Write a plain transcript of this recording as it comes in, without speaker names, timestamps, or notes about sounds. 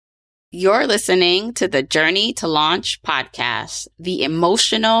You're listening to the Journey to Launch podcast, the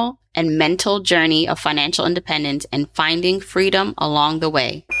emotional and mental journey of financial independence and finding freedom along the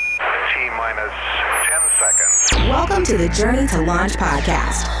way. T-minus 10 seconds. Welcome to the Journey to Launch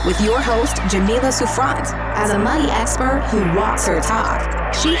podcast with your host, Jamila Souffrant. As a money expert who walks her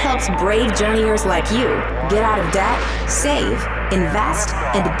talk, she helps brave journeyers like you get out of debt, save, invest,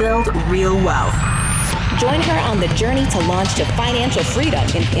 and build real wealth. Join her on the journey to launch to financial freedom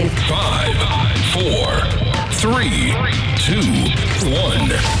in 5, 4, 3, 2, 1.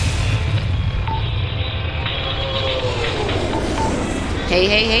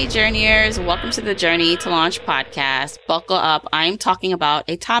 Hey, journeyers. Welcome to the Journey to Launch podcast. Buckle up. I'm talking about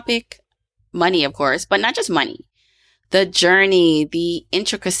a topic, money, of course, but not just money. The journey, the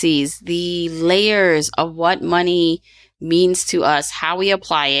intricacies, the layers of what money means to us, how we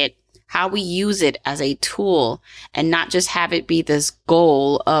apply it, how we use it as a tool, and not just have it be this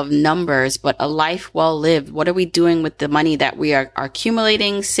goal of numbers, but a life well lived. What are we doing with the money that we are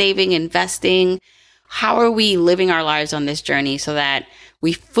accumulating, saving, investing? How are we living our lives on this journey so that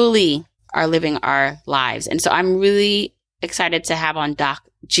we fully are living our lives? And so I'm really excited to have on Doc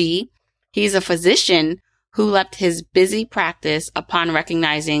G. He's a physician who left his busy practice upon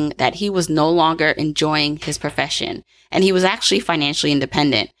recognizing that he was no longer enjoying his profession, and he was actually financially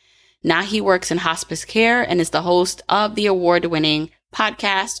independent. Now he works in hospice care and is the host of the award-winning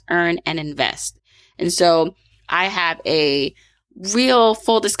podcast, Earn and Invest. And so I have a real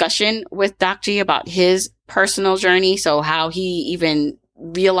full discussion with Doc G about his personal journey. So how he even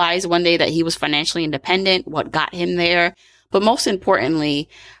realized one day that he was financially independent, what got him there, but most importantly,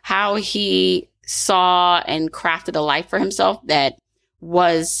 how he saw and crafted a life for himself that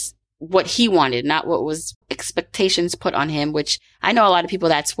was what he wanted, not what was expectations put on him, which I know a lot of people,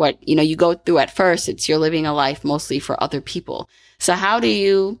 that's what, you go through at first. It's you're living a life mostly for other people. So how do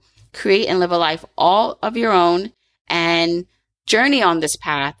you create and live a life all of your own and journey on this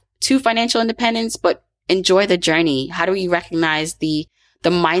path to financial independence, but enjoy the journey? How do we recognize the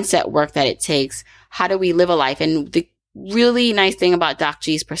mindset work that it takes? How do we live a life? And the really nice thing about Doc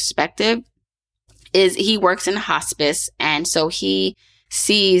G's perspective is he works in hospice. And so he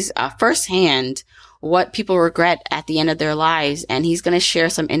sees firsthand what people regret at the end of their lives. And he's going to share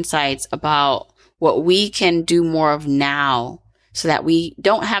some insights about what we can do more of now so that we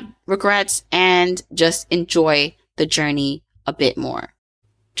don't have regrets and just enjoy the journey a bit more.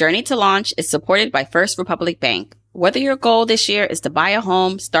 Journey to Launch is supported by First Republic Bank. Whether your goal this year is to buy a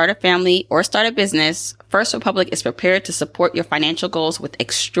home, start a family, or start a business, First Republic is prepared to support your financial goals with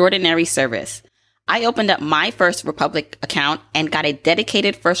extraordinary service. I opened up my First Republic account and got a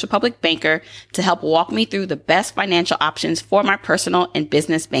dedicated First Republic banker to help walk me through the best financial options for my personal and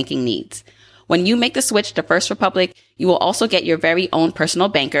business banking needs. When you make the switch to First Republic, you will also get your very own personal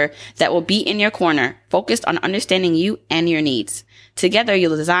banker that will be in your corner, focused on understanding you and your needs. Together,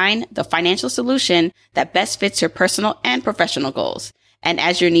 you'll design the financial solution that best fits your personal and professional goals. And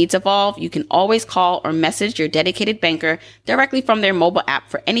as your needs evolve, you can always call or message your dedicated banker directly from their mobile app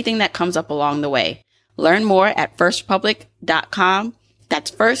for anything that comes up along the way. Learn more at firstrepublic.com.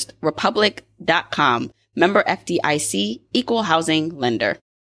 That's firstrepublic.com. Member FDIC, equal housing lender.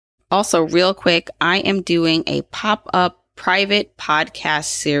 Also, real quick, I am doing a pop-up private podcast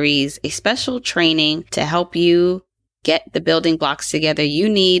series, a special training to help you get the building blocks together you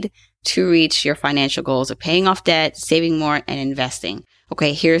need to reach your financial goals of paying off debt, saving more, and investing.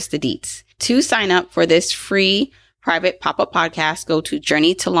 Okay, here's the deets. To sign up for this free private pop-up podcast, go to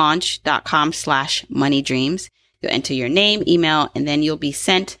journeytolaunch.com/moneydreams. You'll enter your name, email, and then you'll be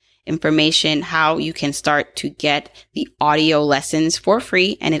sent information how you can start to get the audio lessons for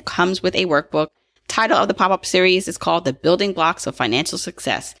free. And it comes with a workbook. Title of the pop-up series is called The Building Blocks of Financial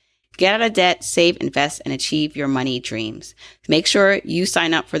Success. Get out of debt, save, invest, and achieve your money dreams. Make sure you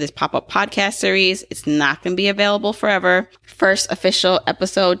sign up for this pop-up podcast series. It's not going to be available forever. First official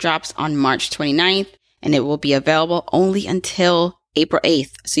episode drops on March 29th, and it will be available only until April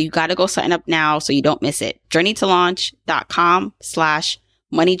 8th. So you got to go sign up now so you don't miss it.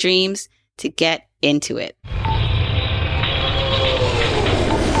 journeytolaunch.com/moneydreams to get into it.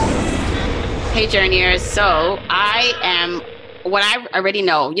 Hey, journeyers. So I am what I already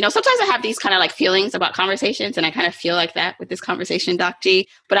know. Sometimes I have these kind of like feelings about conversations, and I kind of feel like that with this conversation, Doc G.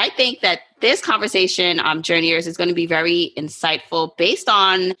 But I think that this conversation, journeyers, is going to be very insightful based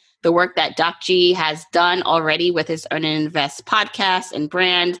on the work that Doc G has done already with his Earn and Invest podcast and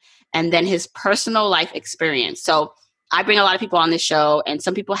brand, and then his personal life experience. So I bring a lot of people on this show, and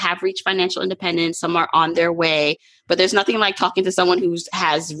some people have reached financial independence. Some are on their way, but there's nothing like talking to someone who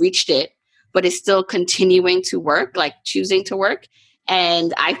has reached it, but is still continuing to work, like choosing to work.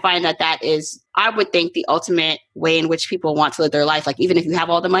 And I find that that is, I would think, the ultimate way in which people want to live their life. Like, even if you have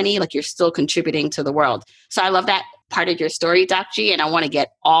all the money, like, you're still contributing to the world. So I love that part of your story, Doc G, and I want to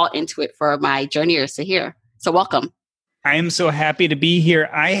get all into it for my journeyers to hear. So welcome. I am so happy to be here.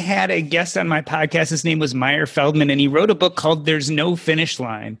 I had a guest on my podcast. His name was Meyer Feldman, and he wrote a book called There's No Finish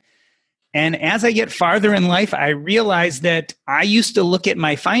Line. And as I get farther in life, I realized that I used to look at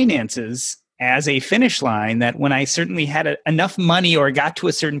my finances as a finish line, that when I certainly had enough money or got to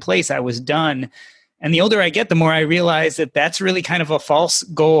a certain place, I was done. And the older I get, the more I realize that that's really kind of a false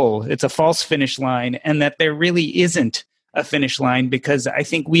goal. It's a false finish line, and that there really isn't a finish line, because I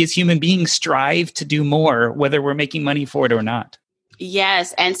think we as human beings strive to do more, whether we're making money for it or not.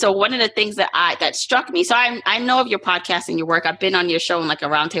 Yes. And so one of the things that struck me, so I know of your podcast and your work. I've been on your show in like a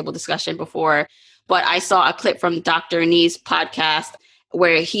roundtable discussion before, but I saw a clip from Dr. Nee's podcast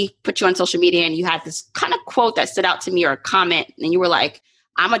where he put you on social media, and you had this kind of quote that stood out to me, or a comment, and you were like,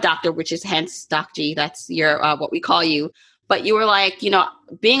 I'm a doctor, which is hence Doc G, that's your, what we call you. But you were like,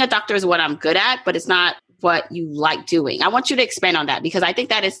 being a doctor is what I'm good at, but it's not what you like doing. I want you to expand on that, because I think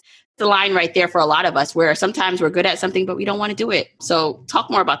that is the line right there for a lot of us, where sometimes we're good at something, but we don't want to do it. So talk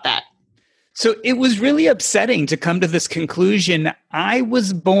more about that. So it was really upsetting to come to this conclusion. I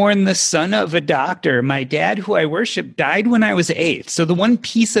was born the son of a doctor. My dad, who I worship, died when I was 8. So the one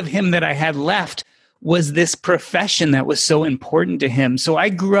piece of him that I had left was this profession that was so important to him. So I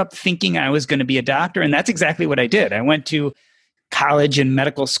grew up thinking I was going to be a doctor, and that's exactly what I did. I went to college and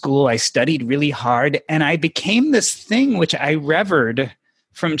medical school. I studied really hard, and I became this thing which I revered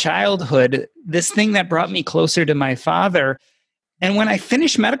from childhood, this thing that brought me closer to my father. And when I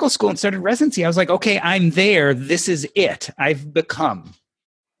finished medical school and started residency, I was like, okay, I'm there. This is it. I've become.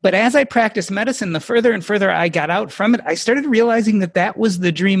 But as I practiced medicine, the further and further I got out from it, I started realizing that that was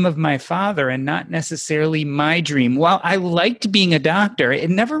the dream of my father and not necessarily my dream. While I liked being a doctor, it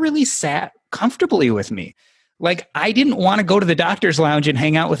never really sat comfortably with me. Like, I didn't want to go to the doctor's lounge and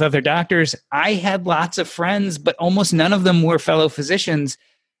hang out with other doctors. I had lots of friends, but almost none of them were fellow physicians.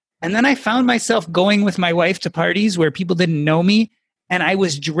 And then I found myself going with my wife to parties where people didn't know me, and I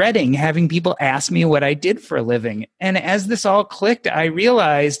was dreading having people ask me what I did for a living. And as this all clicked, I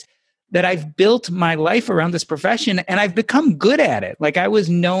realized that I've built my life around this profession, and I've become good at it. Like, I was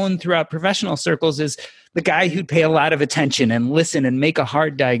known throughout professional circles as the guy who'd pay a lot of attention and listen and make a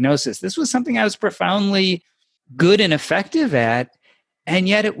hard diagnosis. This was something I was profoundly good and effective at. And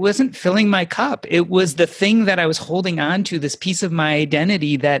yet it wasn't filling my cup. It was the thing that I was holding on to, this piece of my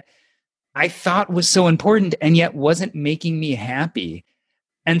identity that I thought was so important and yet wasn't making me happy.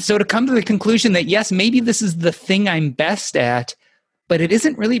 And so to come to the conclusion that, yes, maybe this is the thing I'm best at, but it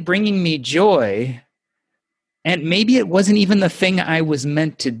isn't really bringing me joy. And maybe it wasn't even the thing I was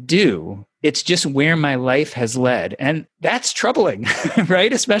meant to do. It's just where my life has led. And that's troubling,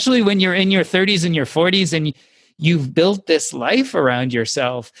 right? Especially when you're in your 30s and your 40s and you've built this life around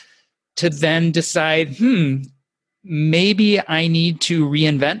yourself, to then decide, maybe I need to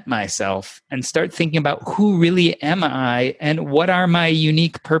reinvent myself and start thinking about who really am I and what are my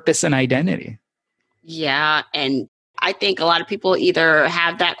unique purpose and identity. Yeah. And I think a lot of people either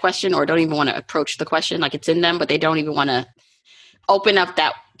have that question or don't even want to approach the question, like it's in them, but they don't even want to open up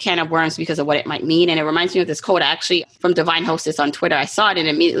that can of worms because of what it might mean. And it reminds me of this quote actually from Divine Hostess on Twitter. I saw it, and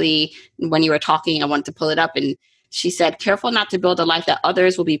immediately when you were talking, I wanted to pull it up, and she said, "Careful not to build a life that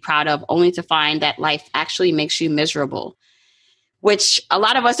others will be proud of, only to find that life actually makes you miserable," which a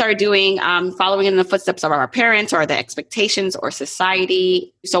lot of us are doing, following in the footsteps of our parents or the expectations or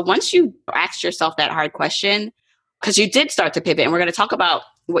society. So once you asked yourself that hard question, because you did start to pivot, and we're going to talk about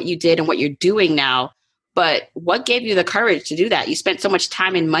what you did and what you're doing now, but what gave you the courage to do that? You spent so much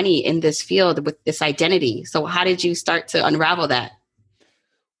time and money in this field with this identity. So how did you start to unravel that?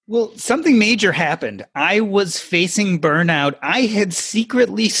 Well, something major happened. I was facing burnout. I had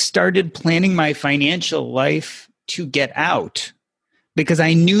secretly started planning my financial life to get out because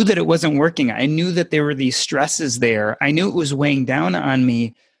I knew that it wasn't working. I knew that there were these stresses there. I knew it was weighing down on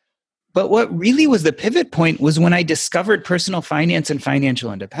me. But what really was the pivot point was when I discovered personal finance and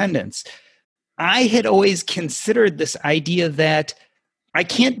financial independence. I had always considered this idea that I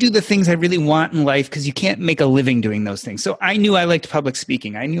can't do the things I really want in life because you can't make a living doing those things. So I knew I liked public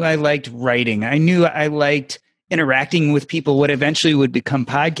speaking. I knew I liked writing. I knew I liked interacting with people, what eventually would become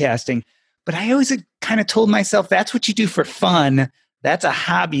podcasting. But I always kind of told myself, that's what you do for fun. That's a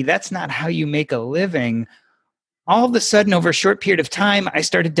hobby. That's not how you make a living. All of a sudden, over a short period of time, I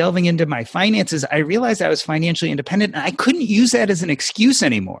started delving into my finances. I realized I was financially independent, and I couldn't use that as an excuse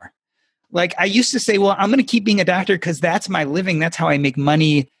anymore. Like, I used to say, well, I'm going to keep being a doctor because that's my living. That's how I make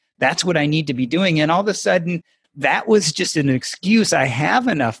money. That's what I need to be doing. And all of a sudden, that was just an excuse. I have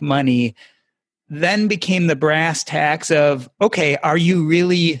enough money. Then became the brass tacks of, okay, are you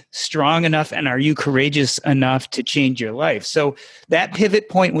really strong enough and are you courageous enough to change your life? So that pivot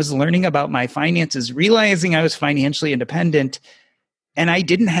point was learning about my finances, realizing I was financially independent, and I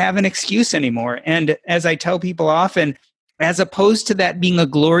didn't have an excuse anymore. And as I tell people often, as opposed to that being a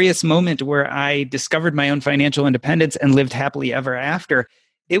glorious moment where I discovered my own financial independence and lived happily ever after,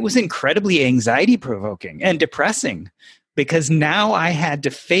 it was incredibly anxiety provoking and depressing, because now I had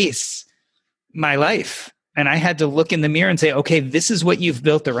to face my life and I had to look in the mirror and say, okay, this is what you've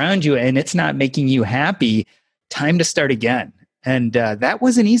built around you and it's not making you happy. Time to start again. And that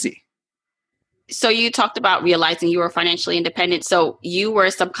wasn't easy. So you talked about realizing you were financially independent. So you were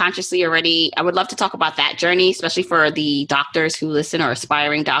subconsciously already, I would love to talk about that journey, especially for the doctors who listen or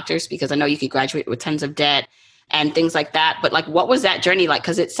aspiring doctors, because I know you could graduate with tons of debt and things like that. But like, what was that journey like?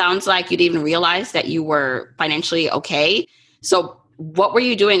 Because it sounds like you didn't even realize that you were financially okay. So what were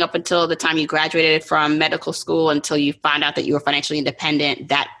you doing up until the time you graduated from medical school until you found out that you were financially independent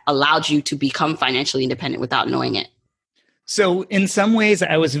that allowed you to become financially independent without knowing it? So in some ways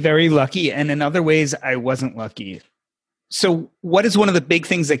I was very lucky, and in other ways I wasn't lucky. So what is one of the big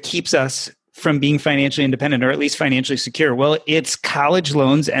things that keeps us from being financially independent, or at least financially secure? Well, it's college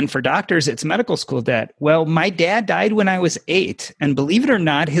loans, and for doctors, it's medical school debt. Well, my dad died when I was 8, and believe it or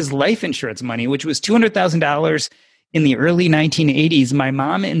not, his life insurance money, which was $200,000 in the early 1980s, my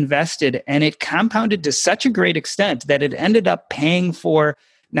mom invested, and it compounded to such a great extent that it ended up paying for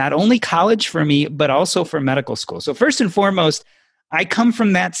not only college for me, but also for medical school. So first and foremost, I come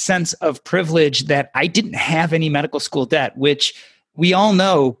from that sense of privilege that I didn't have any medical school debt, which we all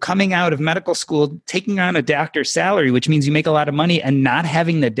know coming out of medical school, taking on a doctor's salary, which means you make a lot of money, and not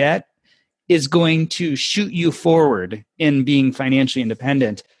having the debt is going to shoot you forward in being financially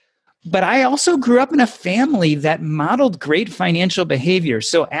independent. But I also grew up in a family that modeled great financial behavior.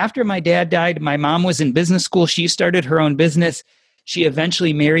 So after my dad died, my mom was in business school. She started her own business. She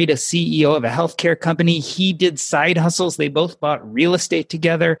eventually married a CEO of a healthcare company. He did side hustles. They both bought real estate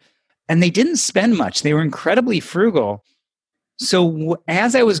together, and they didn't spend much. They were incredibly frugal. So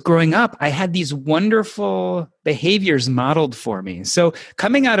as I was growing up, I had these wonderful behaviors modeled for me. So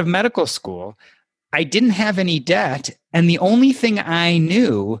coming out of medical school, I didn't have any debt. And the only thing I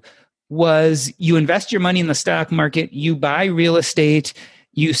knew was you invest your money in the stock market, you buy real estate,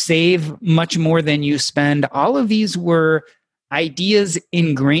 you save much more than you spend. All of these were ideas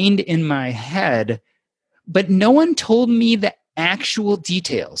ingrained in my head, but no one told me the actual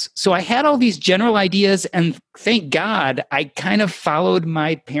details. So I had all these general ideas, and thank God I kind of followed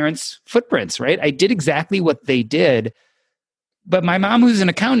my parents' footprints, right? I did exactly what they did. But my mom, who's an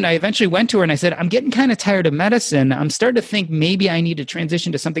accountant, I eventually went to her and I said, I'm getting kind of tired of medicine. I'm starting to think maybe I need to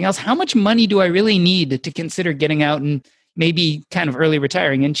transition to something else. How much money do I really need to consider getting out and maybe kind of early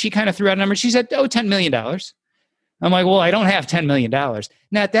retiring? And she kind of threw out a number. She said, $10 million. I'm like, well, I don't have $10 million.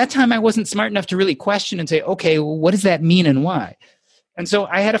 Now, at that time, I wasn't smart enough to really question and say, okay, well, what does that mean and why? And so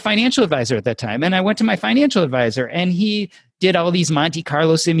I had a financial advisor at that time, and I went to my financial advisor, and he did all these Monte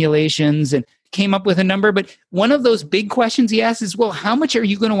Carlo simulations and came up with a number. But one of those big questions he asked is, well, how much are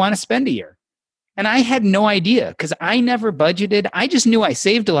you going to want to spend a year? And I had no idea because I never budgeted. I just knew I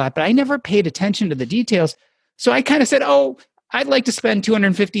saved a lot, but I never paid attention to the details. So I kind of said, I'd like to spend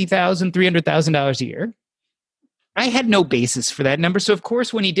 $250,000, $300,000 a year. I had no basis for that number. So of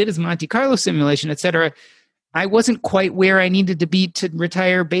course, when he did his Monte Carlo simulation, et cetera, I wasn't quite where I needed to be to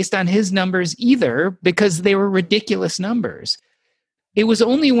retire based on his numbers either, because they were ridiculous numbers. It was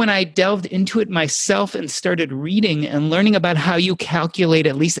only when I delved into it myself and started reading and learning about how you calculate,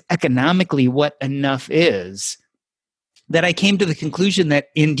 at least economically, what enough is, that I came to the conclusion that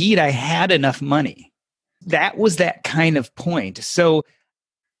indeed I had enough money. That was that kind of point. So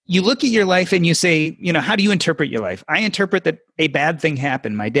you look at your life and you say, how do you interpret your life? I interpret that a bad thing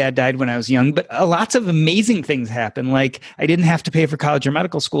happened. My dad died when I was young, but lots of amazing things happened. Like I didn't have to pay for college or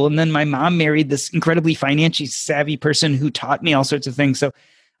medical school. And then my mom married this incredibly financially savvy person who taught me all sorts of things. So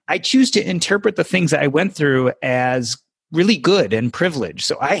I choose to interpret the things that I went through as really good and privileged.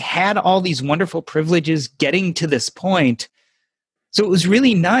 So I had all these wonderful privileges getting to this point. So it was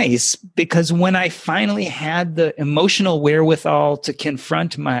really nice because when I finally had the emotional wherewithal to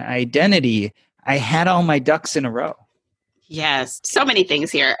confront my identity, I had all my ducks in a row. Yes, so many things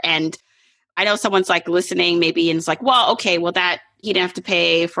here. And I know someone's like listening maybe and it's like, well, okay, well that he didn't have to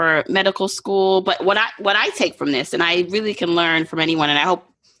pay for medical school. But what I take from this, and I really can learn from anyone, and I hope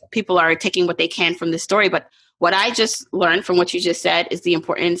people are taking what they can from this story, but what I just learned from what you just said is the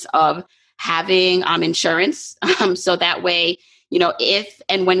importance of having insurance. So that way, if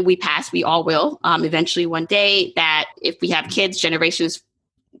and when we pass, we all will eventually one day, that if we have kids, generations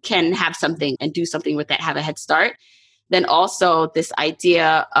can have something and do something with that, have a head start. Then also this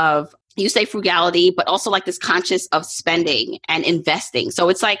idea of, you say frugality, but also like this conscious of spending and investing. So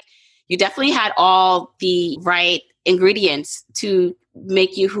it's like you definitely had all the right ingredients to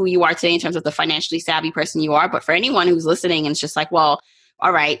make you who you are today in terms of the financially savvy person you are. But for anyone who's listening and it's just like, well,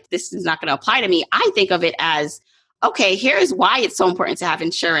 all right, this is not going to apply to me. I think of it as, okay, here's why it's so important to have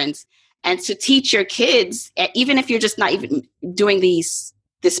insurance and to teach your kids, even if you're just not even doing these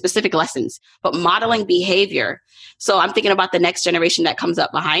specific lessons, but modeling behavior. So I'm thinking about the next generation that comes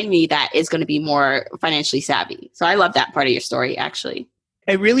up behind me that is going to be more financially savvy. So I love that part of your story, actually.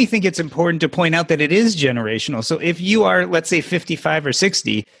 I really think it's important to point out that it is generational. So if you are, let's say, 55 or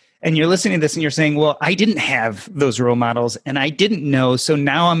 60, and you're listening to this and you're saying, well, I didn't have those role models and I didn't know. So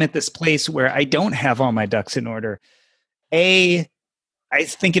now I'm at this place where I don't have all my ducks in order. I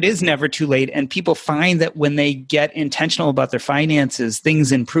think it is never too late. And people find that when they get intentional about their finances,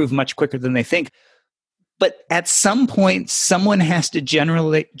 things improve much quicker than they think. But at some point, someone has to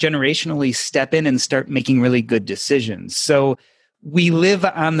generationally step in and start making really good decisions. So we live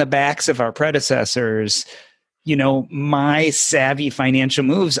on the backs of our predecessors. My savvy financial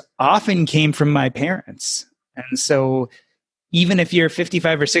moves often came from my parents. And so even if you're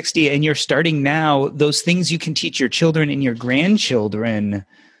 55 or 60 and you're starting now, those things you can teach your children and your grandchildren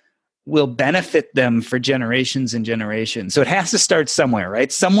will benefit them for generations and generations. So it has to start somewhere,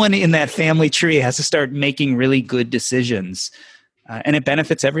 right? Someone in that family tree has to start making really good decisions, and it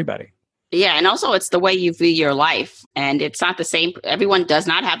benefits everybody. Yeah. And also it's the way you view your life. And it's not the same. Everyone does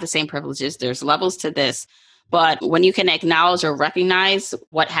not have the same privileges. There's levels to this. But when you can acknowledge or recognize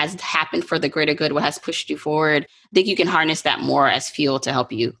what has happened for the greater good, what has pushed you forward, I think you can harness that more as fuel to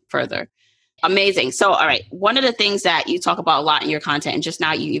help you further. Amazing. So, all right. One of the things that you talk about a lot in your content, and just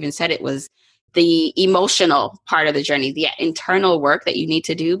now you even said it, was the emotional part of the journey, the internal work that you need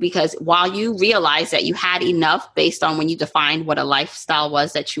to do. Because while you realize that you had enough based on when you defined what a lifestyle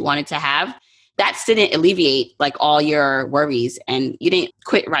was that you wanted to have, that didn't alleviate like all your worries, and you didn't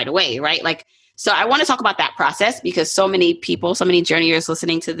quit right away, right? So I want to talk about that process, because so many people, so many journeyers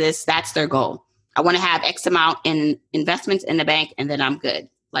listening to this, that's their goal. I want to have X amount in investments in the bank, and then I'm good.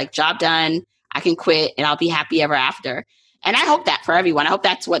 Like, job done, I can quit and I'll be happy ever after. And I hope that for everyone. I hope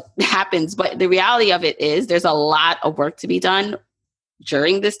that's what happens. But the reality of it is there's a lot of work to be done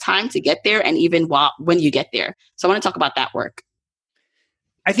during this time to get there, and even when you get there. So I want to talk about that work.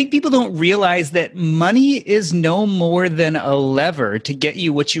 I think people don't realize that money is no more than a lever to get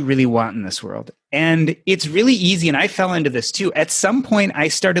you what you really want in this world. And it's really easy. And I fell into this too. At some point, I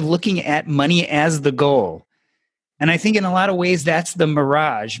started looking at money as the goal. And I think in a lot of ways, that's the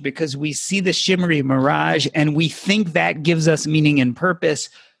mirage, because we see the shimmery mirage and we think that gives us meaning and purpose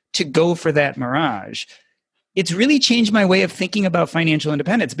to go for that mirage. It's really changed my way of thinking about financial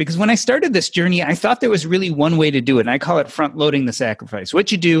independence, because when I started this journey, I thought there was really one way to do it. And I call it front loading the sacrifice. What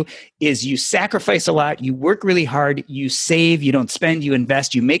you do is you sacrifice a lot, you work really hard, you save, you don't spend, you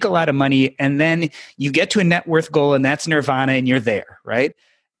invest, you make a lot of money, and then you get to a net worth goal, and that's nirvana, and you're there, right?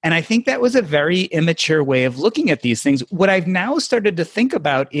 And I think that was a very immature way of looking at these things. What I've now started to think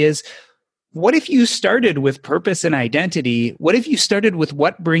about is, what if you started with purpose and identity? What if you started with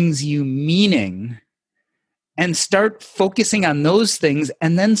what brings you meaning, and start focusing on those things,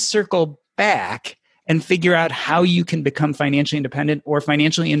 and then circle back and figure out how you can become financially independent, or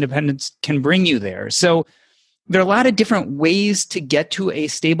financially independence can bring you there. So there are a lot of different ways to get to a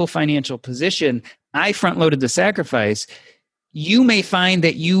stable financial position. I front-loaded the sacrifice. You may find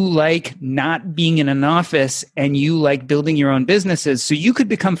that you like not being in an office and you like building your own businesses. So you could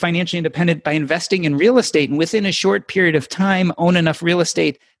become financially independent by investing in real estate, and within a short period of time, own enough real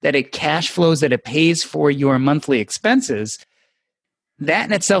estate that it cash flows, that it pays for your monthly expenses. That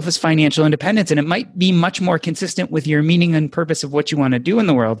in itself is financial independence, and it might be much more consistent with your meaning and purpose of what you want to do in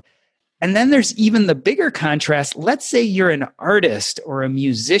the world. And then there's even the bigger contrast. Let's say you're an artist or a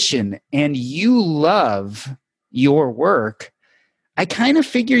musician and you love your work. I kind of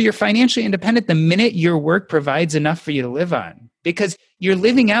figure you're financially independent the minute your work provides enough for you to live on, because you're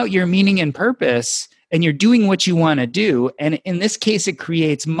living out your meaning and purpose and you're doing what you want to do. And in this case, it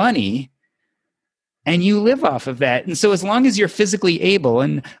creates money and you live off of that. And so as long as you're physically able,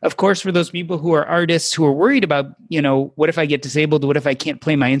 and of course, for those people who are artists who are worried about, what if I get disabled? What if I can't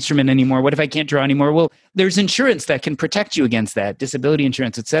play my instrument anymore? What if I can't draw anymore? Well, there's insurance that can protect you against that, disability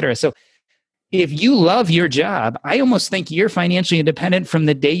insurance, et cetera. So if you love your job, I almost think you're financially independent from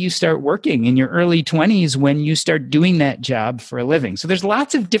the day you start working in your early 20s, when you start doing that job for a living. So there's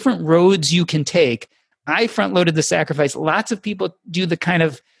lots of different roads you can take. I front loaded the sacrifice. Lots of people do the kind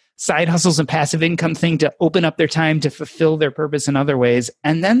of side hustles and passive income thing to open up their time to fulfill their purpose in other ways.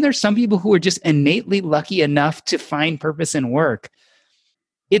 And then there's some people who are just innately lucky enough to find purpose in work.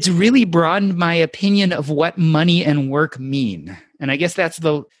 It's really broadened my opinion of what money and work mean. And I guess that's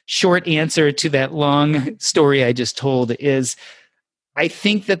the short answer to that long story I just told is I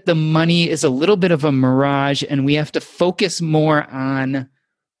think that the money is a little bit of a mirage and we have to focus more on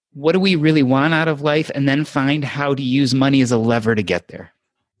what do we really want out of life and then find how to use money as a lever to get there.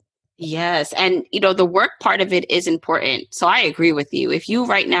 Yes. And, the work part of it is important. So I agree with you. If you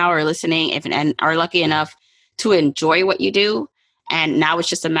right now are listening and are lucky enough to enjoy what you do, and now it's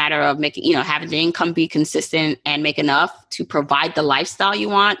just a matter of making, having the income be consistent and make enough to provide the lifestyle you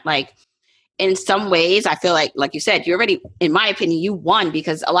want. Like in some ways, I feel like you said, you already, in my opinion, you won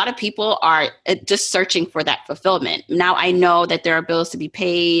because a lot of people are just searching for that fulfillment. Now I know that there are bills to be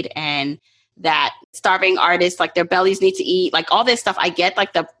paid and that starving artists, like their bellies need to eat, like all this stuff. I get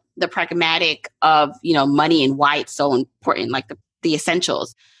like the pragmatic of, money and why it's so important, like the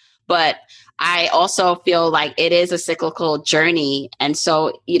essentials. But I also feel like it is a cyclical journey. And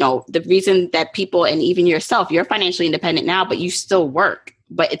so, the reason that people, and even yourself, you're financially independent now, but you still work,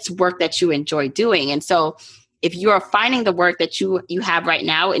 but it's work that you enjoy doing. And so if you are finding the work that you have right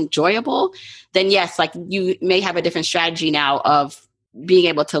now enjoyable, then yes, like you may have a different strategy now of being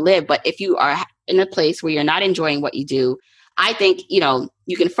able to live. But if you are in a place where you're not enjoying what you do, I think,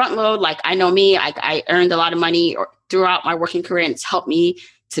 you can front load. Like I know me, I earned a lot of money throughout my working career and it's helped me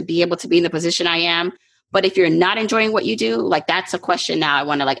to be able to be in the position I am. But if you're not enjoying what you do, like that's a question now I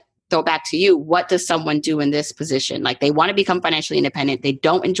want to throw back to you. What does someone do in this position? Like they want to become financially independent. They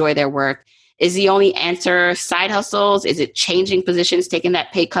don't enjoy their work. Is the only answer side hustles? Is it changing positions, taking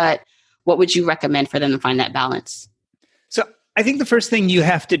that pay cut? What would you recommend for them to find that balance? So I think the first thing you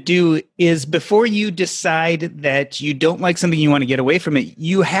have to do is before you decide that you don't like something, you want to get away from it,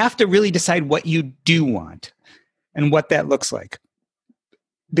 you have to really decide what you do want and what that looks like.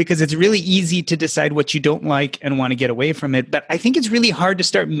 Because it's really easy to decide what you don't like and want to get away from it. But I think it's really hard to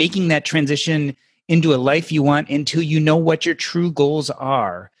start making that transition into a life you want until you know what your true goals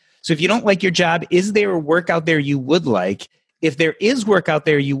are. So if you don't like your job, is there work out there you would like? If there is work out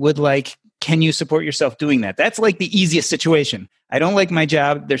there you would like, can you support yourself doing that? That's like the easiest situation. I don't like my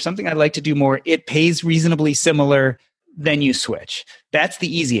job. There's something I'd like to do more. It pays reasonably similar. Then you switch. That's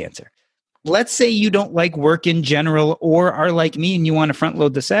the easy answer. Let's say you don't like work in general or are like me and you want to front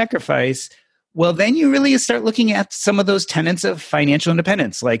load the sacrifice. Well, then you really start looking at some of those tenets of financial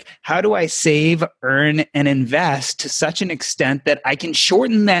independence. Like, how do I save, earn, and invest to such an extent that I can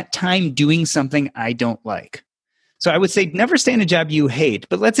shorten that time doing something I don't like? So I would say never stay in a job you hate,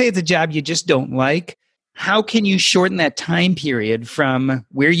 but let's say it's a job you just don't like. How can you shorten that time period from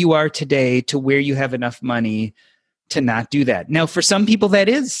where you are today to where you have enough money to not do that? Now, for some people, that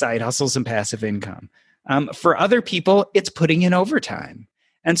is side hustles and passive income. For other people, it's putting in overtime.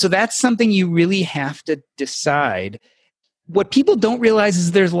 And so that's something you really have to decide. What people don't realize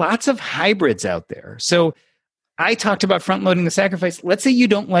is there's lots of hybrids out there. So I talked about front loading the sacrifice. Let's say you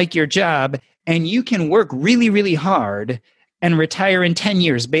don't like your job and you can work really, really hard and retire in 10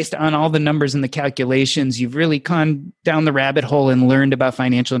 years based on all the numbers and the calculations. You've really gone down the rabbit hole and learned about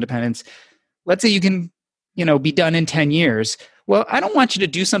financial independence. Let's say you can, be done in 10 years. Well, I don't want you to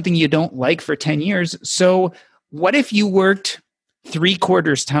do something you don't like for 10 years. So what if you worked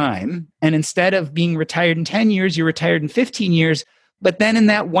 3/4 time and instead of being retired in 10 years, you retired in 15 years, but then in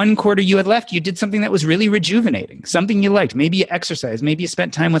that 1/4 you had left, you did something that was really rejuvenating, something you liked. Maybe you exercised, maybe you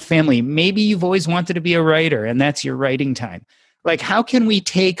spent time with family, maybe you've always wanted to be a writer and that's your writing time. Like, how can we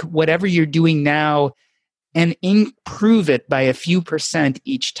take whatever you're doing now and improve it by a few %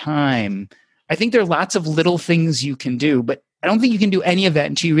 each time? I think there are lots of little things you can do, but I don't think you can do any of that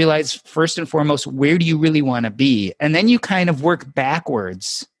until you realize, first and foremost, where do you really want to be? And then you kind of work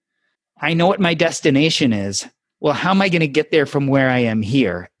backwards. I know what my destination is. Well, how am I going to get there from where I am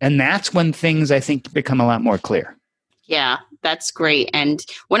here? And that's when things, I think, become a lot more clear. Yeah, that's great. And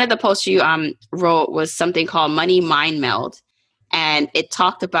one of the posts you wrote was something called Money Mind Meld. And it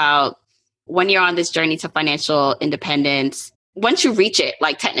talked about when you're on this journey to financial independence, once you reach it,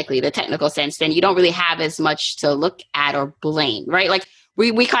 like technically the technical sense, then you don't really have as much to look at or blame, right? Like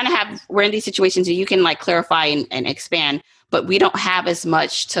we kind of we're in these situations where you can like clarify and expand, but we don't have as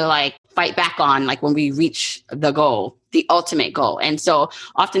much to like fight back on, like when we reach the goal, the ultimate goal. And so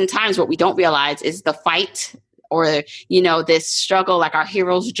oftentimes what we don't realize is the fight or, this struggle, like our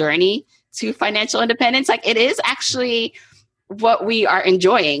hero's journey to financial independence. Like it is actually what we are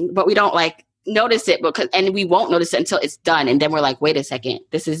enjoying, but we don't like notice it and we won't notice it until it's done. And then we're like, wait a second,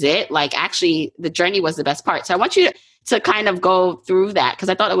 this is it? Like, actually, the journey was the best part. So I want you to kind of go through that, because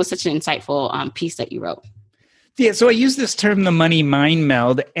I thought it was such an insightful piece that you wrote. Yeah, so I use this term, the money mind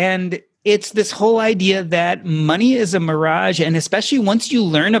meld, and it's this whole idea that money is a mirage. And especially once you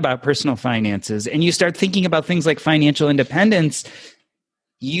learn about personal finances and you start thinking about things like financial independence,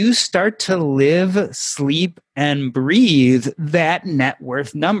 you start to live, sleep, and breathe that net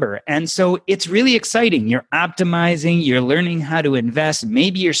worth number. And so it's really exciting. You're optimizing, you're learning how to invest.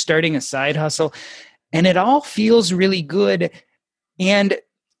 Maybe you're starting a side hustle, and it all feels really good. And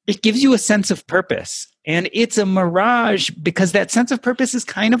it gives you a sense of purpose. And it's a mirage because that sense of purpose is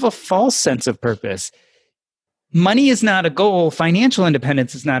kind of a false sense of purpose. Money is not a goal. Financial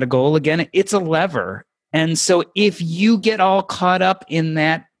independence is not a goal. Again, it's a lever. And so if you get all caught up in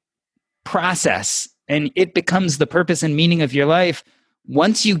that process and it becomes the purpose and meaning of your life,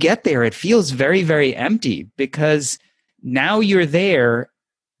 once you get there, it feels very, very empty because now you're there,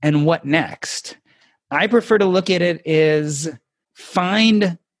 and what next? I prefer to look at it as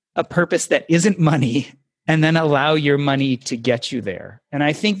find a purpose that isn't money and then allow your money to get you there. And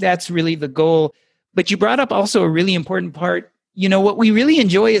I think that's really the goal. But you brought up also a really important part. You know, what we really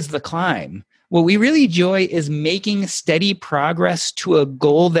enjoy is the climb. What we really enjoy is making steady progress to a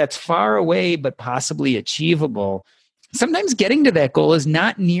goal that's far away but possibly achievable. Sometimes getting to that goal is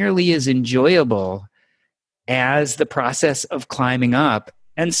not nearly as enjoyable as the process of climbing up.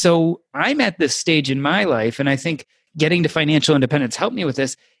 And so I'm at this stage in my life, and I think getting to financial independence helped me with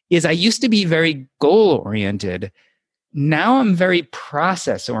this, is I used to be very goal-oriented. Now I'm very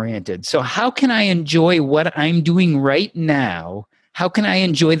process-oriented. So how can I enjoy what I'm doing right now? How can I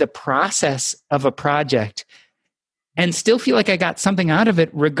enjoy the process of a project and still feel like I got something out of it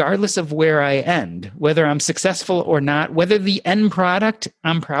regardless of where I end, whether I'm successful or not, whether the end product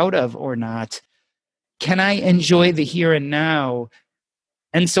I'm proud of or not? Can I enjoy the here and now?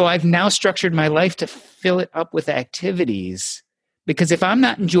 And so I've now structured my life to fill it up with activities, because if I'm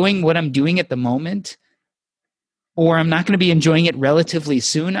not enjoying what I'm doing at the moment, or I'm not going to be enjoying it relatively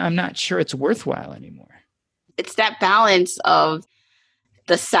soon, I'm not sure it's worthwhile anymore. It's that balance of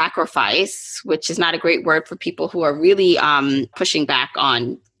the sacrifice, which is not a great word for people who are really pushing back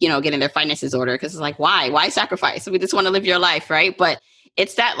on, getting their finances order. Because it's like, why sacrifice? We just want to live your life, right? But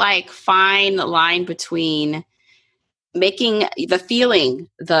it's that like fine line between making the feeling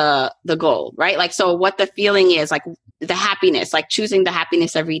the goal, right? Like, so what the feeling is, like the happiness, like choosing the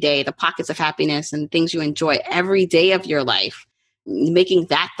happiness every day, the pockets of happiness and things you enjoy every day of your life, making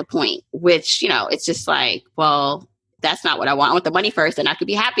that the point, which, it's just like, well, that's not what I want. I want the money first and I could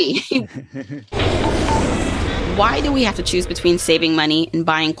be happy. Why do we have to choose between saving money and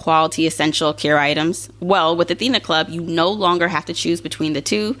buying quality essential care items? Well, with Athena Club, you no longer have to choose between the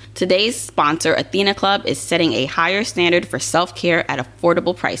two. Today's sponsor, Athena Club, is setting a higher standard for self-care at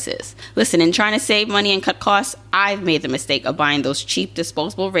affordable prices. Listen, in trying to save money and cut costs, I've made the mistake of buying those cheap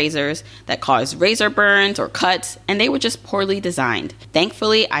disposable razors that cause razor burns or cuts, and they were just poorly designed.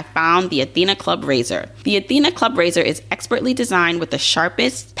 Thankfully, I found the Athena Club razor. The Athena Club razor is expertly designed with the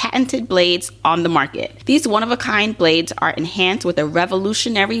sharpest patented blades on the market. These one-of-a-kind blades are enhanced with a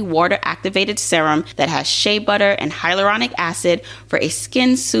revolutionary water-activated serum that has shea butter and hyaluronic acid for a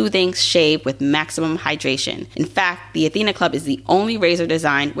skin-soothing shave with maximum hydration. In fact, the Athena Club is the only razor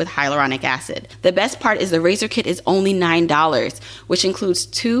designed with hyaluronic acid. The best part is the razor kit is only $9, which includes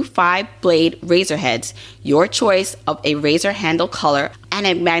 2 5-blade razor heads, your choice of a razor handle color, and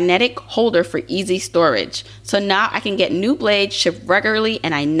a magnetic holder for easy storage. So now I can get new blades shipped regularly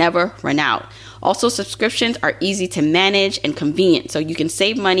and I never run out. Also, subscriptions are easy to manage and convenient, so you can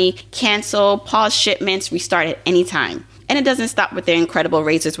save money, cancel, pause shipments, restart at any time. And it doesn't stop with their incredible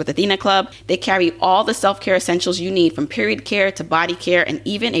razors with Athena Club. They carry all the self-care essentials you need, from period care to body care and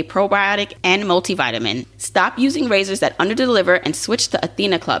even a probiotic and multivitamin. Stop using razors that underdeliver and switch to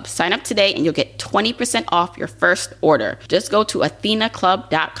Athena Club. Sign up today and you'll get 20% off your first order. Just go to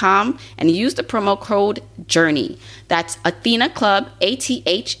athenaclub.com and use the promo code JOURNEY. That's Athena Club,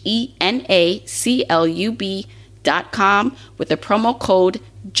 ATHENACLUB.com with the promo code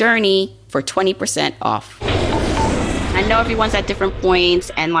JOURNEY for 20% off. I know everyone's at different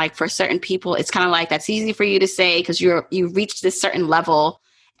points, and like for certain people, it's kind of like that's easy for you to say because you reached this certain level.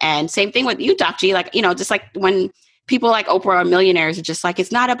 And same thing with you, Doc G. Like, just like when people like Oprah are millionaires, are just like,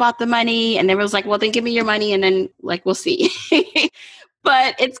 it's not about the money. And everyone's like, well, then give me your money, and then like we'll see.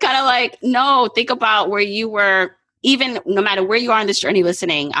 But it's kind of like, no, think about where you were. Even no matter where you are on this journey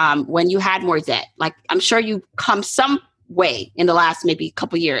listening, when you had more debt, like I'm sure you come some way in the last maybe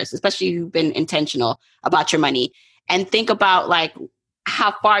couple years, especially if you've been intentional about your money. And think about like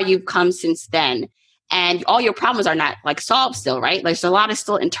how far you've come since then. And all your problems are not like solved still, right? Like, there's a lot of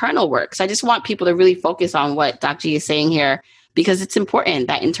still internal work. So I just want people to really focus on what Dr. G is saying here, because it's important,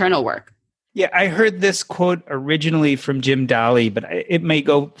 that internal work. Yeah, I heard this quote originally from Jim Dolly, but it may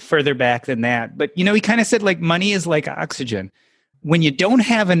go further back than that. But, he kind of said, like, money is like oxygen. When you don't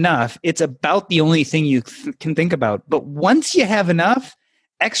have enough, it's about the only thing you can think about. But once you have enough,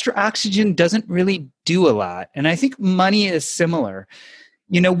 extra oxygen doesn't really do a lot. And I think money is similar.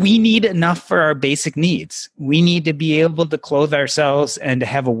 We need enough for our basic needs. We need to be able to clothe ourselves and to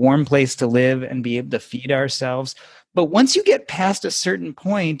have a warm place to live and be able to feed ourselves. But once you get past a certain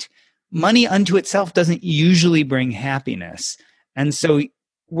point, money unto itself doesn't usually bring happiness. And so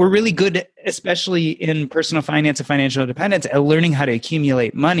we're really good, especially in personal finance and financial independence, at learning how to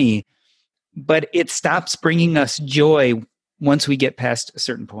accumulate money, but it stops bringing us joy once we get past a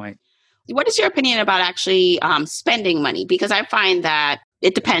certain point. What is your opinion about actually spending money? Because I find that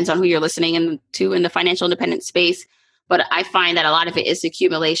it depends on who you're listening to in the financial independence space. But I find that a lot of it is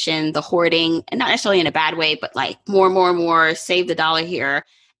accumulation, the hoarding, and not necessarily in a bad way, but like more, save the dollar here.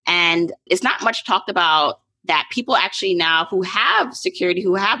 And it's not much talked about that people actually now who have security,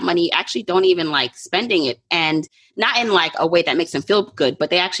 who have money, actually don't even like spending it. And not in like a way that makes them feel good, but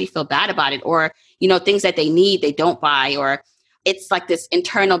they actually feel bad about it. Or, things that they need, they don't buy. Or it's like this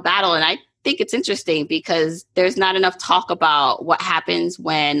internal battle. And I think it's interesting because there's not enough talk about what happens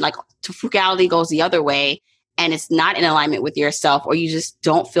when like frugality goes the other way and it's not in alignment with yourself, or you just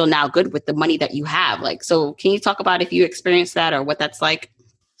don't feel now good with the money that you have. Like, so can you talk about if you experienced that or what that's like?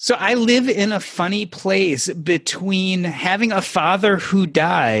 So I live in a funny place between having a father who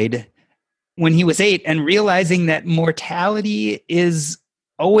died when he was 8 and realizing that mortality is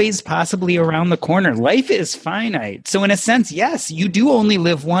always possibly around the corner. Life is finite. So in a sense, yes, you do only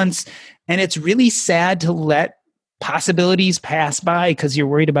live once. And it's really sad to let possibilities pass by because you're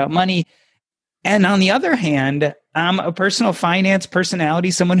worried about money. And on the other hand, I'm a personal finance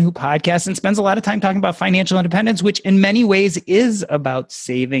personality, someone who podcasts and spends a lot of time talking about financial independence, which in many ways is about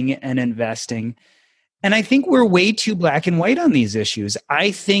saving and investing. And I think we're way too black and white on these issues.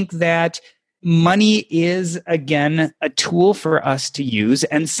 I think that money is, again, a tool for us to use.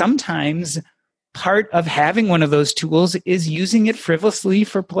 And sometimes part of having one of those tools is using it frivolously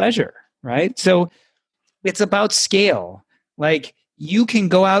for pleasure, right? So it's about scale. Like, you can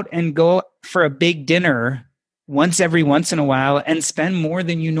go out and go for a big dinner once in a while and spend more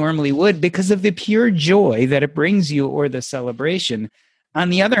than you normally would because of the pure joy that it brings you or the celebration. On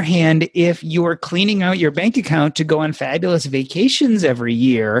the other hand, if you're cleaning out your bank account to go on fabulous vacations every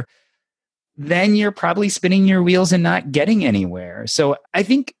year, then you're probably spinning your wheels and not getting anywhere. So I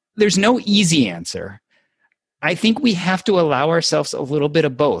think there's no easy answer. I think we have to allow ourselves a little bit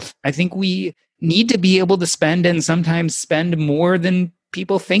of both. I think we need to be able to spend and sometimes spend more than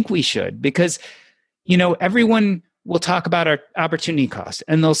people think we should, because, everyone will talk about our opportunity cost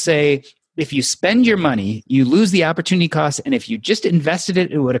and they'll say, if you spend your money, you lose the opportunity cost. And if you just invested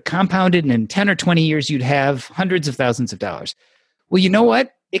it, it would have compounded. And in 10 or 20 years, you'd have hundreds of thousands of dollars. Well, you know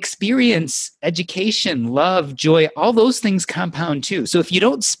what? Experience, education, love, joy, all those things compound too. So if you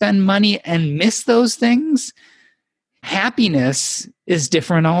don't spend money and miss those things, happiness is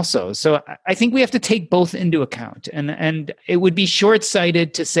different also. So I think we have to take both into account. And it would be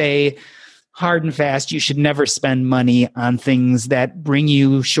short-sighted to say hard and fast, you should never spend money on things that bring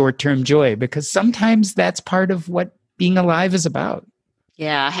you short-term joy, because sometimes that's part of what being alive is about.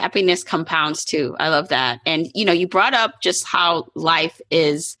 Yeah, happiness compounds too. I love that. And, you brought up just how life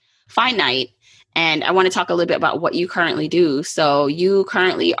is finite. And I want to talk a little bit about what you currently do. So you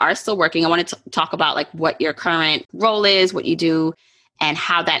currently are still working. I want to talk about like what your current role is, what you do, and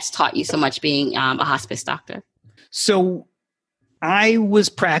how that's taught you so much being a hospice doctor. So I was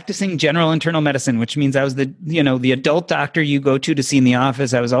practicing general internal medicine, which means I was the adult doctor you go to see in the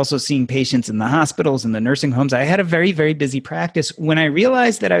office. I was also seeing patients in the hospitals and the nursing homes. I had a very, very busy practice. When I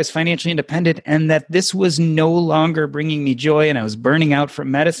realized that I was financially independent and that this was no longer bringing me joy and I was burning out from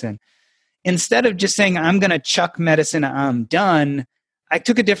medicine, instead of just saying, I'm going to chuck medicine, I'm done, I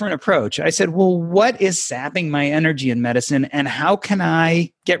took a different approach. I said, well, what is sapping my energy in medicine and how can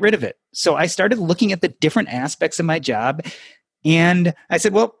I get rid of it? So I started looking at the different aspects of my job. And I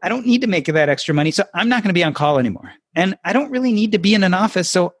said, well, I don't need to make that extra money, so I'm not going to be on call anymore. And I don't really need to be in an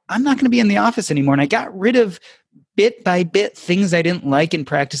office, so I'm not going to be in the office anymore. And I got rid of bit by bit things I didn't like in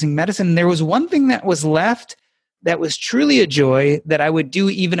practicing medicine. And there was one thing that was left that was truly a joy that I would do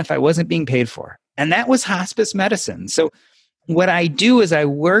even if I wasn't being paid for. And that was hospice medicine. So what I do is I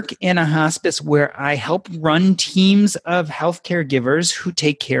work in a hospice where I help run teams of healthcare givers who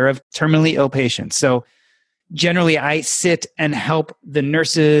take care of terminally ill patients. So Generally, I sit and help the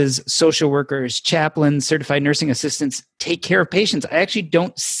nurses, social workers, chaplains, certified nursing assistants take care of patients. I actually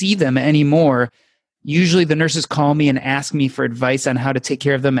don't see them anymore. Usually the nurses call me and ask me for advice on how to take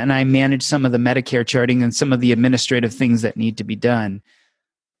care of them, and I manage some of the Medicare charting and some of the administrative things that need to be done.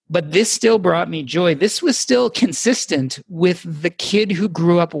 But this still brought me joy. This was still consistent with the kid who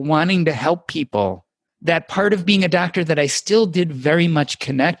grew up wanting to help people. That part of being a doctor that I still did very much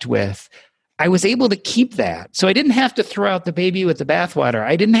connect with, I was able to keep that. So I didn't have to throw out the baby with the bathwater.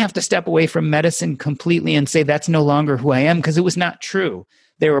 I didn't have to step away from medicine completely and say that's no longer who I am, because it was not true.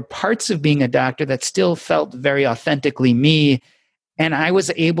 There were parts of being a doctor that still felt very authentically me, and I was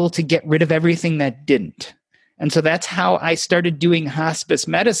able to get rid of everything that didn't. And so that's how I started doing hospice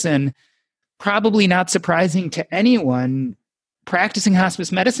medicine. Probably not surprising to anyone. Practicing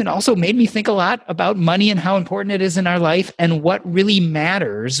hospice medicine also made me think a lot about money and how important it is in our life and what really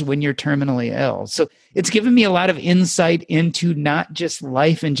matters when you're terminally ill. So it's given me a lot of insight into not just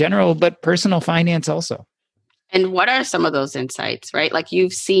life in general, but personal finance also. And what are some of those insights, right? Like you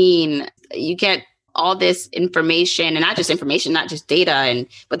get all this information, and not just information, not just data,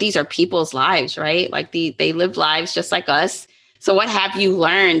 but these are people's lives, right? Like they live lives just like us. So what have you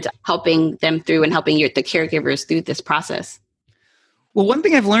learned helping them through and helping the caregivers through this process? Well, one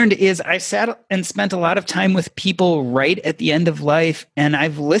thing I've learned is I've sat and spent a lot of time with people right at the end of life, and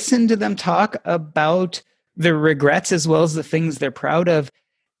I've listened to them talk about their regrets as well as the things they're proud of.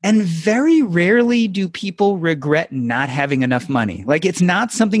 And very rarely do people regret not having enough money. Like, it's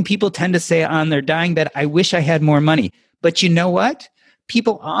not something people tend to say on their dying bed, I wish I had more money. But you know what?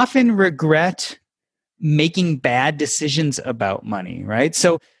 People often regret making bad decisions about money, right?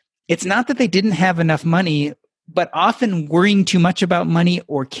 So it's not that they didn't have enough money, but often worrying too much about money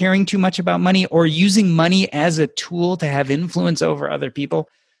or caring too much about money or using money as a tool to have influence over other people.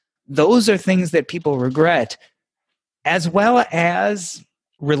 Those are things that people regret, as well as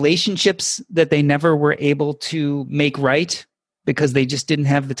relationships that they never were able to make right because they just didn't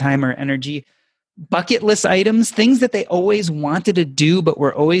have the time or energy. Bucket list items, things that they always wanted to do but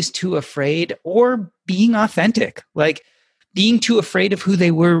were always too afraid, or being authentic, like being too afraid of who they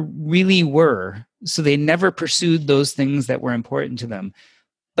really were. So they never pursued those things that were important to them.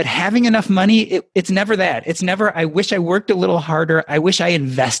 But having enough money, it's never that. It's never, I wish I worked a little harder. I wish I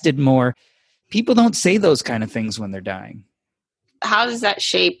invested more. People don't say those kind of things when they're dying. How does that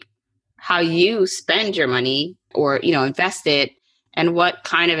shape how you spend your money or, invest it? And what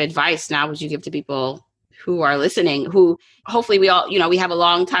kind of advice now would you give to people who are listening, who hopefully we all, we have a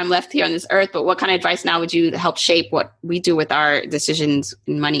long time left here on this earth, but what kind of advice now would you help shape what we do with our decisions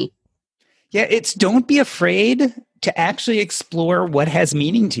in money? Yeah, it's don't be afraid to actually explore what has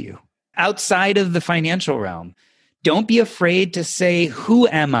meaning to you outside of the financial realm. Don't be afraid to say, who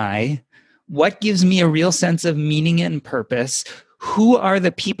am I? What gives me a real sense of meaning and purpose? Who are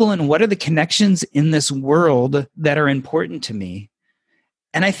the people and what are the connections in this world that are important to me?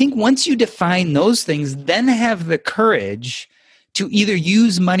 And I think once you define those things, then have the courage to either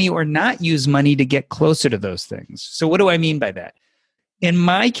use money or not use money to get closer to those things. So what do I mean by that? In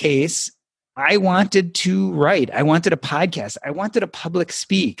my case, I wanted to write. I wanted a podcast. I wanted to public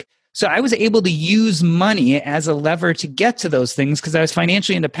speak. So I was able to use money as a lever to get to those things because I was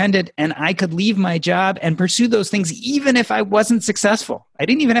financially independent and I could leave my job and pursue those things even if I wasn't successful. I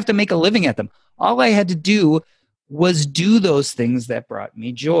didn't even have to make a living at them. All I had to do was do those things that brought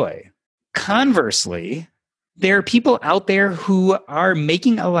me joy. Conversely, there are people out there who are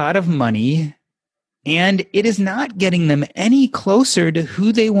making a lot of money and it is not getting them any closer to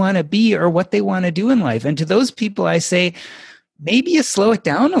who they want to be or what they want to do in life. And to those people, I say, maybe you slow it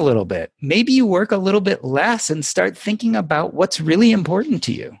down a little bit. Maybe you work a little bit less and start thinking about what's really important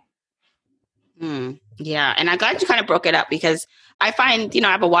to you. Yeah. And I'm glad you kind of broke it up because I find,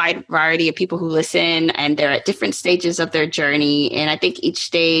 I have a wide variety of people who listen and they're at different stages of their journey. And I think each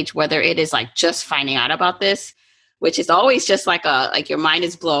stage, whether it is like just finding out about this, which is always just like your mind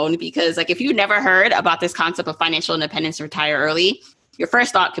is blown because like if you never heard about this concept of financial independence, retire early, your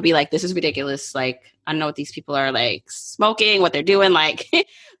first thought could be like, this is ridiculous. Like, I don't know what these people are like smoking, what they're doing, like,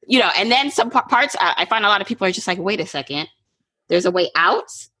 and then some parts I find a lot of people are just like, wait a second, there's a way out,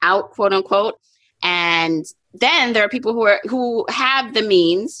 quote unquote. And then there are people who have the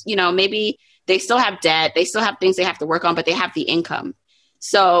means, maybe they still have debt, they still have things they have to work on, but they have the income.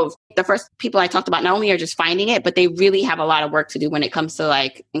 So the first people I talked about not only are just finding it, but they really have a lot of work to do when it comes to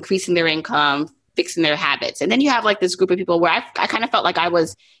like increasing their income, fixing their habits. And then you have like this group of people where I kind of felt like I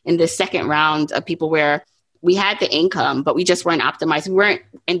was in this second round of people where we had the income, but we just weren't optimized. We weren't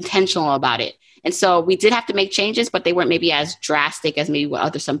intentional about it. And so we did have to make changes, but they weren't maybe as drastic as maybe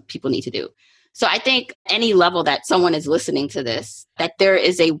what some people need to do. So I think any level that someone is listening to this, that there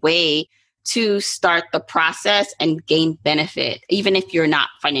is a way to start the process and gain benefit, even if you're not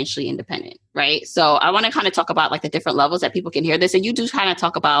financially independent, right? So I want to kind of talk about like the different levels that people can hear this. And you do kind of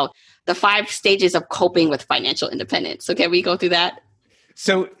talk about the 5 stages of coping with financial independence. So can we go through that?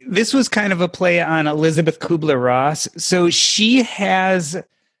 So this was kind of a play on Elizabeth Kubler-Ross. So she has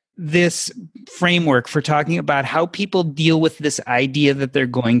this framework for talking about how people deal with this idea that they're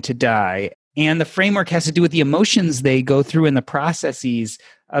going to die. And the framework has to do with the emotions they go through in the processes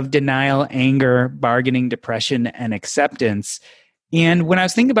of denial, anger, bargaining, depression, and acceptance. And when I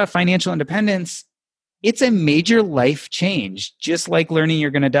was thinking about financial independence, it's a major life change, just like learning you're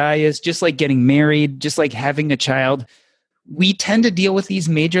going to die is, just like getting married, just like having a child. We tend to deal with these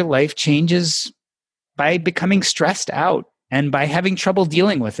major life changes by becoming stressed out and by having trouble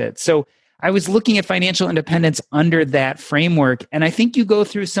dealing with it. So I was looking at financial independence under that framework, and I think you go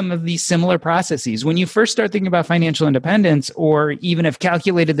through some of these similar processes. When you first start thinking about financial independence, or even have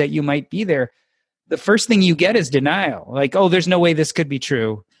calculated that you might be there, the first thing you get is denial. Like, oh, there's no way this could be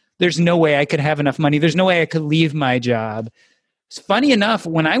true. There's no way I could have enough money. There's no way I could leave my job. Funny enough,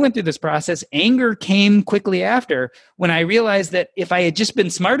 when I went through this process, anger came quickly after, when I realized that if I had just been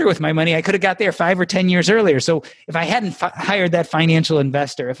smarter with my money, I could have got there 5 or 10 years earlier. So if I hadn't hired that financial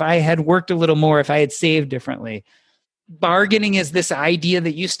investor, if I had worked a little more, if I had saved differently. Bargaining is this idea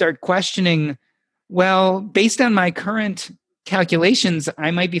that you start questioning, well, based on my current calculations,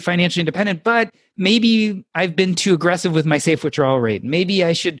 I might be financially independent, but maybe I've been too aggressive with my safe withdrawal rate. Maybe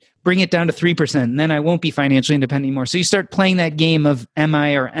I should bring it down to 3%, and then I won't be financially independent anymore. So you start playing that game of am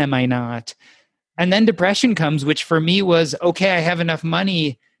I or am I not? And then depression comes, which for me was, okay, I have enough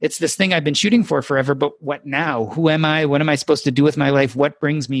money. It's this thing I've been shooting for forever, but what now? Who am I? What am I supposed to do with my life? What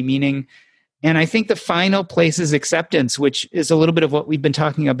brings me meaning? And I think the final place is acceptance, which is a little bit of what we've been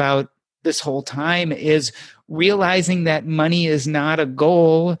talking about this whole time, is realizing that money is not a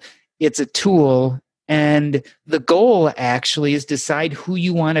goal, it's a tool. And the goal actually is decide who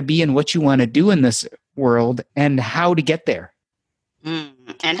you want to be and what you want to do in this world and how to get there.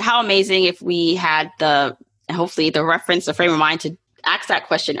 And how amazing if we had hopefully the reference, the frame of mind to ask that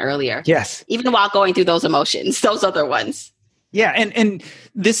question earlier. Yes. Even while going through those emotions, those other ones. Yeah. And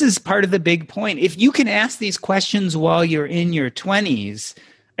this is part of the big point. If you can ask these questions while you're in your 20s,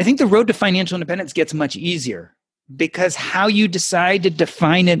 I think the road to financial independence gets much easier, because how you decide to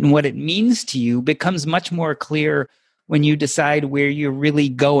define it and what it means to you becomes much more clear when you decide where you're really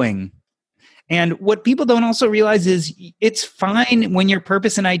going. And what people don't also realize is it's fine when your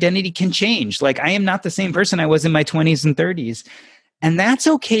purpose and identity can change. Like, I am not the same person I was in my 20s and 30s. And that's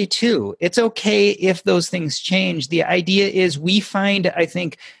okay too. It's okay if those things change. The idea is we find, I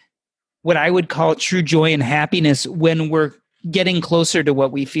think, what I would call true joy and happiness when we're getting closer to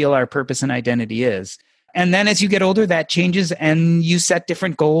what we feel our purpose and identity is. And then as you get older, that changes and you set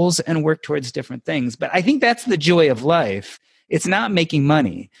different goals and work towards different things. But I think that's the joy of life. It's not making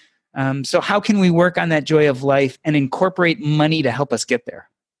money. So how can we work on that joy of life and incorporate money to help us get there?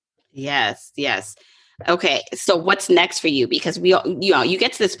 Yes. Okay. So what's next for you? Because you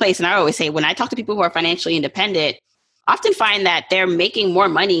get to this place, and I always say, when I talk to people who are financially independent, often find that they're making more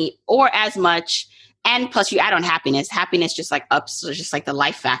money or as much. And plus you add on happiness. Happiness just like ups, just like the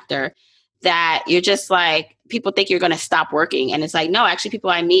life factor, that you're just like, people think you're going to stop working. And it's like, no, actually people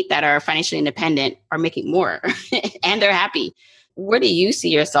I meet that are financially independent are making more and they're happy. Where do you see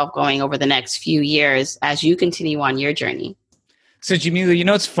yourself going over the next few years as you continue on your journey? So Jamila,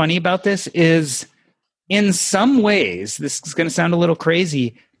 what's funny about this is, in some ways, this is going to sound a little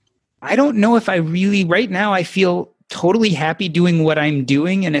crazy. I don't know if I really, right now, I feel totally happy doing what I'm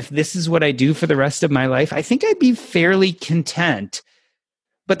doing. And if this is what I do for the rest of my life, I think I'd be fairly content.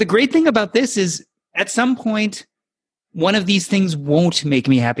 But the great thing about this is, at some point, one of these things won't make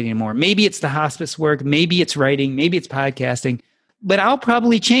me happy anymore. Maybe it's the hospice work, maybe it's writing, maybe it's podcasting, but I'll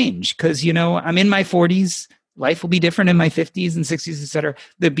probably change because, I'm in my 40s. Life will be different in my 50s and 60s, et cetera.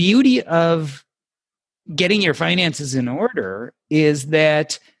 The beauty of getting your finances in order is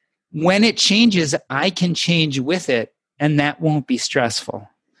that when it changes, I can change with it, and that won't be stressful.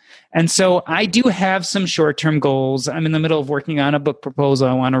 And so I do have some short-term goals. I'm in the middle of working on a book proposal.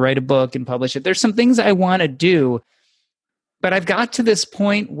 I want to write a book and publish it. There's some things I want to do, but I've got to this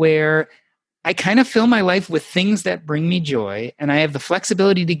point where I kind of fill my life with things that bring me joy, and I have the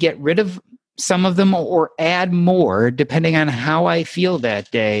flexibility to get rid of some of them or add more depending on how I feel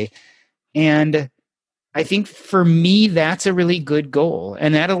that day. And I think for me, that's a really good goal.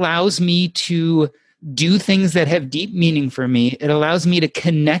 And that allows me to do things that have deep meaning for me. It allows me to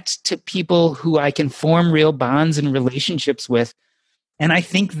connect to people who I can form real bonds and relationships with. And I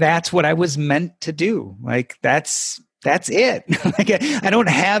think that's what I was meant to do. Like, that's it. Like, I don't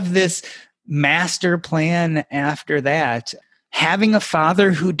have this master plan after that. Having a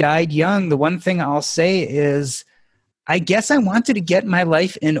father who died young, the one thing I'll say is, I guess I wanted to get my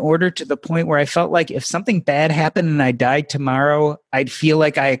life in order to the point where I felt like if something bad happened and I died tomorrow, I'd feel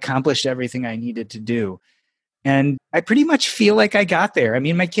like I accomplished everything I needed to do. And I pretty much feel like I got there. I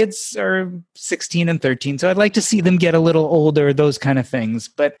mean, my kids are 16 and 13, so I'd like to see them get a little older, those kind of things.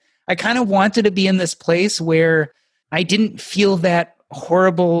 But I kind of wanted to be in this place where I didn't feel that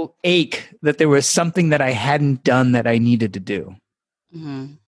horrible ache that there was something that I hadn't done that I needed to do.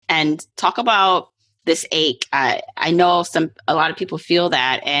 Mm-hmm. And talk about this ache. I know a lot of people feel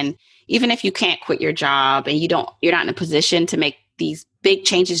that. And even if you can't quit your job and you're not in a position to make these big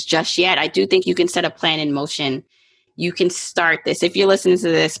changes just yet, I do think you can set a plan in motion. You can start this. If you're listening to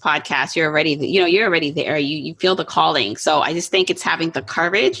this podcast, you're already there. You feel the calling. So I just think it's having the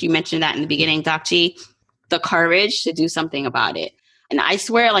courage. You mentioned that in the beginning, Doc G, the courage to do something about it. And I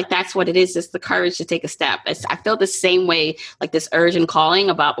swear, like, that's what it is. It's the courage to take a step. I feel the same way, like this urge and calling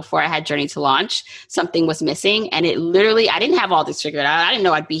about before I had Journey to Launch, something was missing. And it literally, I didn't have all this figured out. I didn't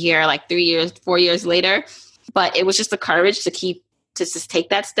know I'd be here like 3 years, 4 years later, but it was just the courage to just take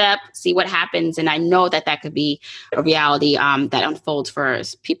that step, see what happens. And I know that could be a reality that unfolds for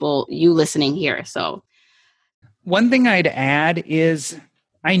people, you listening here. So one thing I'd add is,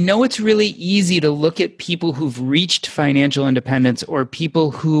 I know it's really easy to look at people who've reached financial independence or people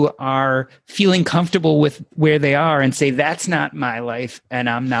who are feeling comfortable with where they are and say, that's not my life and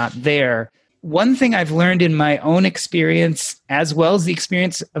I'm not there. One thing I've learned in my own experience, as well as the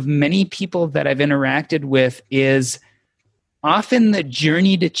experience of many people that I've interacted with, is often the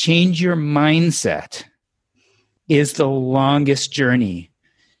journey to change your mindset is the longest journey.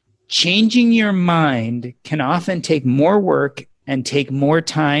 Changing your mind can often take more work and take more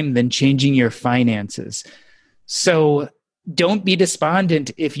time than changing your finances. So don't be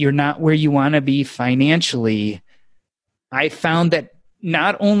despondent if you're not where you want to be financially. I found that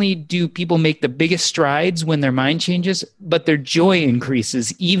not only do people make the biggest strides when their mind changes, but their joy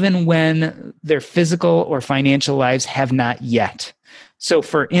increases even when their physical or financial lives have not yet. So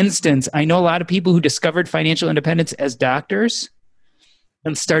for instance, I know a lot of people who discovered financial independence as doctors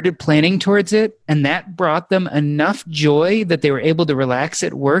and started planning towards it, and that brought them enough joy that they were able to relax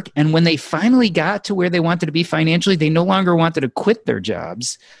at work. And when they finally got to where they wanted to be financially, they no longer wanted to quit their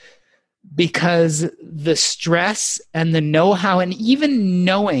jobs because the stress and the know-how and even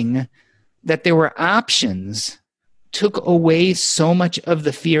knowing that there were options took away so much of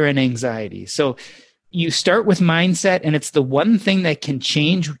the fear and anxiety. So you start with mindset, and it's the one thing that can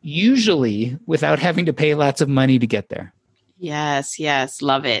change usually without having to pay lots of money to get there. Yes.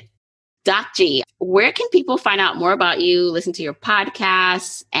 Love it. Doc G, where can people find out more about you, listen to your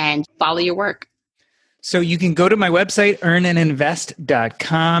podcasts, and follow your work? So you can go to my website,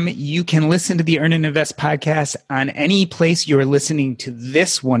 earnandinvest.com. You can listen to the Earn and Invest podcast on any place you're listening to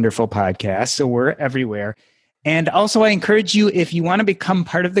this wonderful podcast. So we're everywhere. And also I encourage you, if you want to become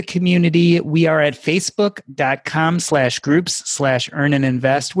part of the community, we are at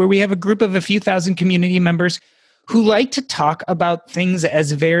facebook.com/groups/earnandinvest, where we have a group of a few thousand community members who like to talk about things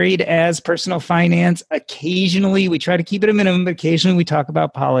as varied as personal finance. Occasionally, we try to keep it a minimum, but occasionally we talk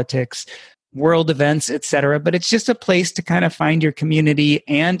about politics, world events, etc. But it's just a place to kind of find your community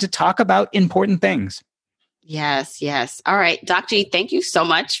and to talk about important things. Yes. All right. Doc G, thank you so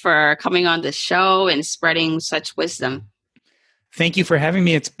much for coming on the show and spreading such wisdom. Thank you for having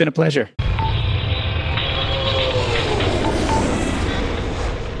me. It's been a pleasure.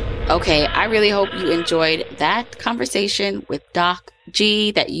 Okay, I really hope you enjoyed that conversation with Doc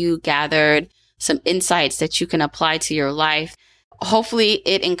G, that you gathered some insights that you can apply to your life. Hopefully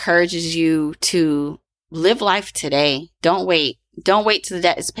it encourages you to live life today. Don't wait. Don't wait till the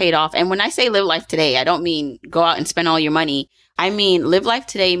debt is paid off. And when I say live life today, I don't mean go out and spend all your money. I mean live life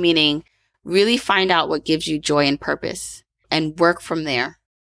today, meaning really find out what gives you joy and purpose and work from there.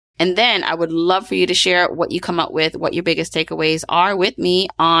 And then I would love for you to share what you come up with, what your biggest takeaways are with me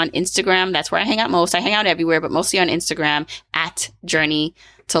on Instagram. That's where I hang out most. I hang out everywhere, but mostly on Instagram at Journey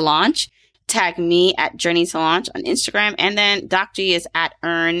to Launch. Tag me at Journey to Launch on Instagram. And then Doc G is at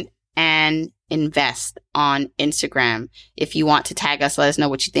Earn and Invest on Instagram. If you want to tag us, let us know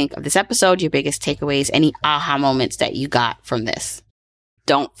what you think of this episode, your biggest takeaways, any aha moments that you got from this.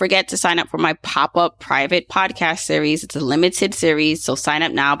 Don't forget to sign up for my pop-up private podcast series. It's a limited series, so sign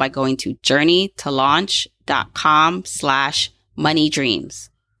up now by going to journeytolaunch.com/moneydreams.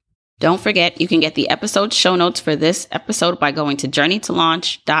 Don't forget, you can get the episode show notes for this episode by going to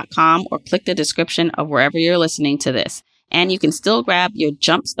journeytolaunch.com or click the description of wherever you're listening to this. And you can still grab your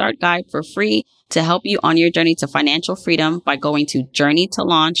Jumpstart Guide for free to help you on your journey to financial freedom by going to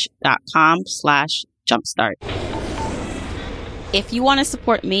journeytolaunch.com/jumpstart. If you want to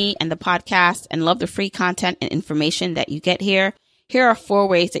support me and the podcast and love the free content and information that you get here are 4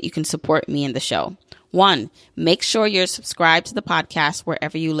 ways that you can support me and the show. 1, make sure you're subscribed to the podcast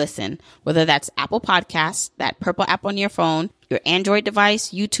wherever you listen, whether that's Apple Podcasts, that purple app on your phone, your Android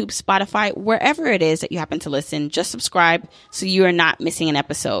device, YouTube, Spotify, wherever it is that you happen to listen, just subscribe so you are not missing an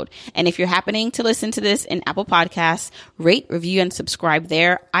episode. And if you're happening to listen to this in Apple Podcasts, rate, review, and subscribe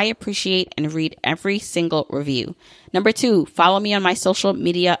there. I appreciate and read every single review. Number 2, follow me on my social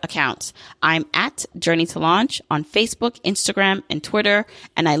media accounts. I'm at Journey to Launch on Facebook, Instagram, and Twitter,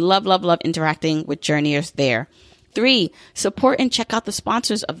 and I love interacting with journeyers there. 3, support and check out the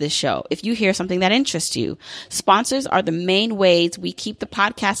sponsors of this show if you hear something that interests you. Sponsors are the main ways we keep the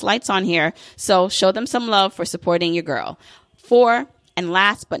podcast lights on here, so show them some love for supporting your girl. 4, and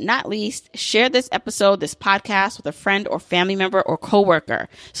last but not least, share this episode, this podcast with a friend or family member or coworker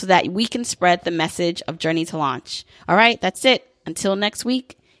so that we can spread the message of Journey to Launch. All right, that's it. Until next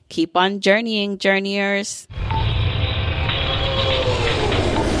week, keep on journeying, journeyers.